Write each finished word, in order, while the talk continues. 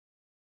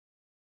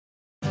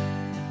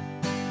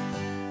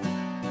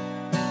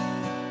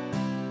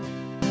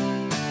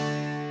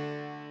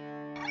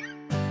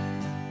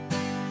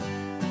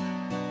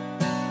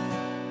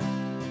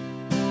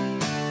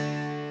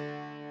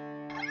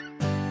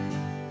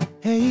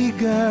Hey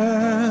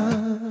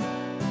girl,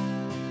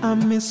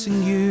 I'm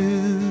missing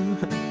you.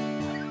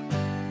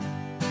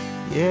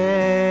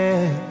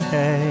 Yeah,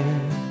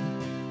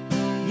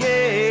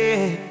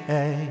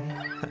 yeah.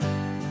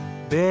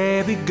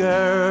 Baby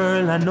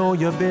girl, I know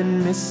you've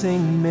been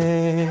missing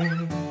me.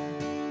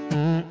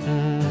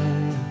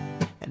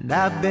 And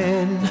I've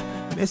been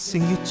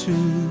missing you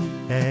too.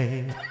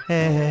 Hey.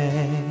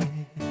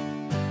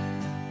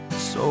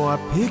 So I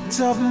picked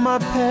up my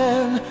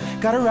pen,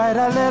 gotta write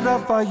a letter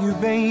for you,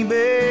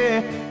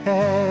 baby.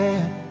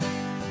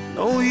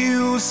 No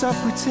use I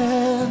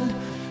pretend,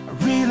 I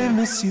really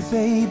miss you,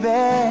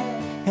 baby.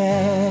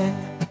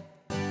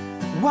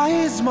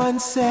 Wise man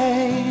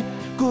say,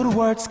 good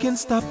words can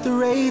stop the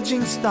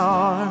raging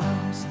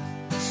storms.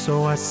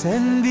 So I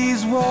send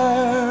these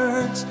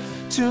words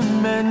to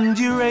mend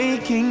your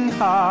aching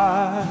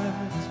heart.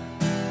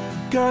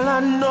 Girl, I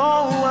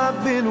know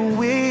I've been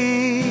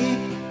away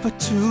for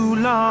too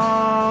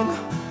long.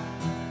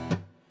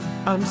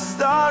 I'm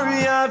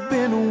sorry I've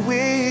been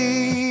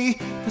away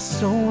for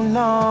so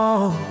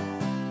long.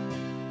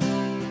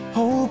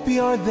 Hope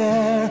you're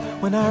there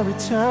when I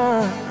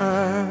return.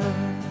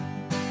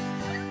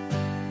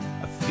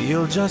 I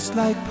feel just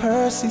like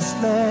Percy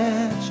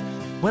Sledge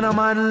when a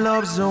man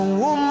loves a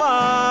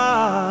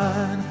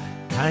woman,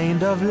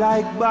 kind of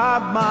like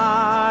Bob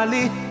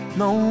Marley.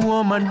 No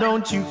woman,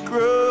 don't you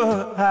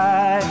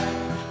cry.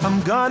 I'm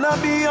gonna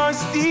be your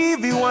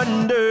Stevie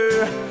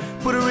Wonder,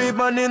 put a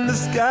ribbon in the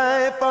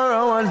sky for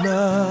our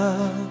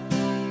love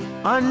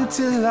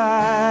until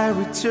I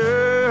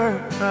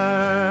return.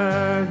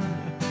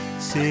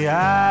 See,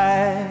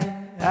 I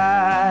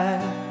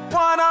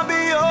wanna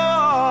be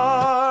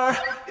your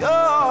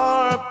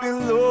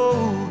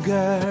pillow,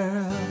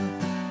 girl.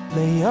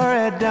 Lay your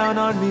head down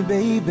on me,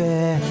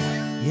 baby.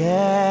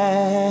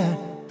 Yeah.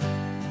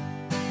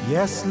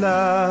 Yes,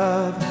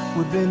 love,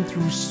 we've been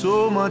through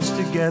so much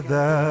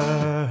together.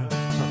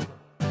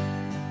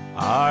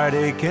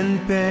 Heartache and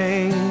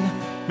pain,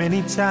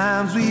 many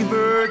times we've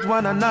hurt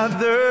one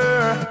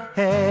another.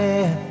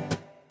 Hey,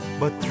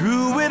 but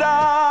through it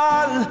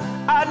all,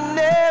 I'd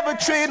never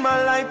trade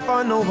my life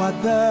for no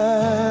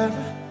other.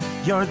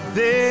 You're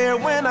there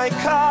when I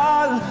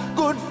call,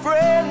 good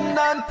friend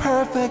and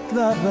perfect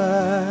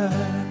lover.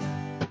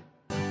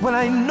 Well,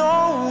 I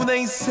know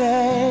they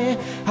say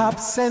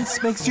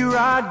absence makes your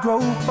heart grow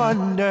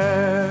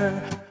fonder.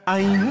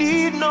 I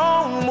need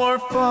no more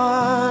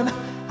fun.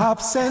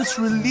 Absence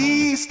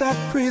release that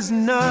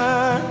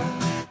prisoner.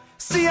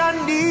 See, I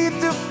need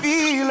to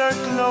feel her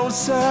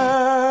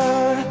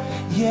closer.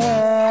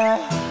 Yeah.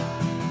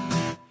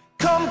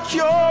 Come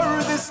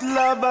cure this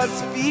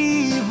lover's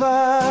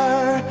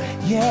fever.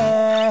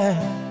 Yeah.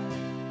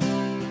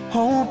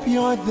 Hope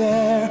you're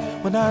there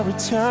when I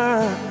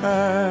return.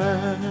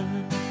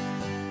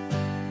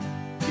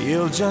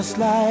 Feel just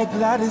like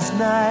Gladys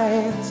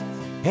Knight.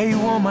 Hey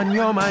woman,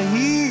 you're my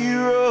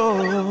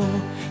hero.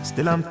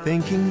 Still I'm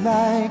thinking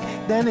like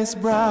Dennis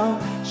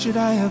Brown. Should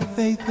I have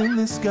faith in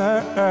this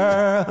girl?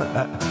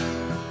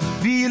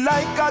 Feel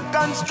like a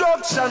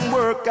construction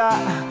worker.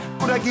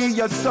 Could I give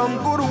you some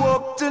good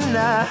work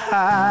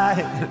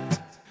tonight?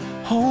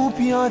 Hope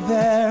you're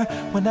there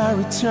when I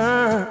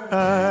return.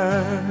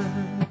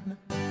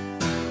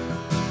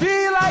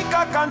 Feel like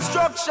a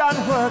construction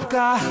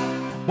worker.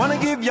 Wanna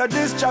give you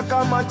this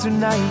chakama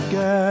tonight,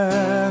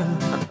 girl.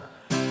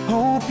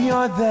 Hope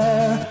you're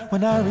there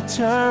when I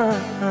return.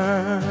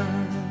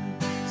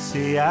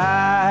 See,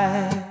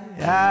 I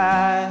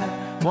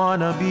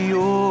wanna be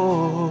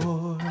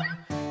your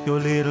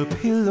little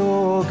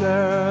pillow,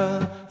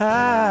 girl.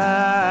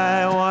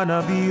 I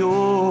wanna be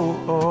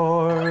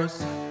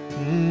yours.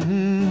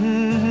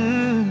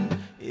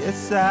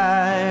 Yes,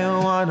 I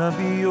wanna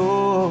be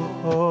your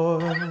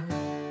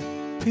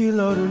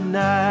pillow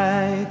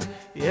tonight.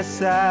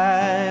 Yes,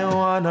 I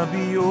wanna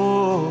be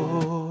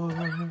yours.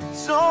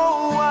 So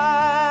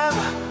I'm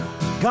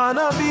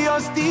gonna be your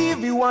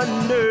Stevie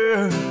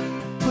Wonder,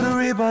 put a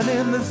ribbon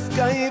in the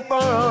sky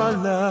for our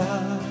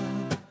love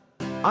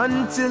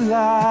until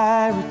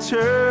I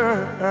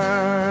return.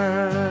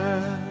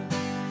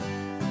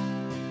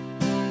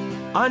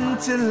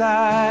 Until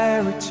I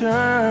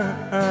return.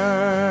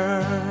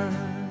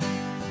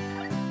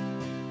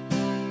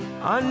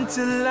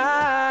 Until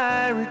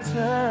I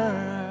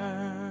return.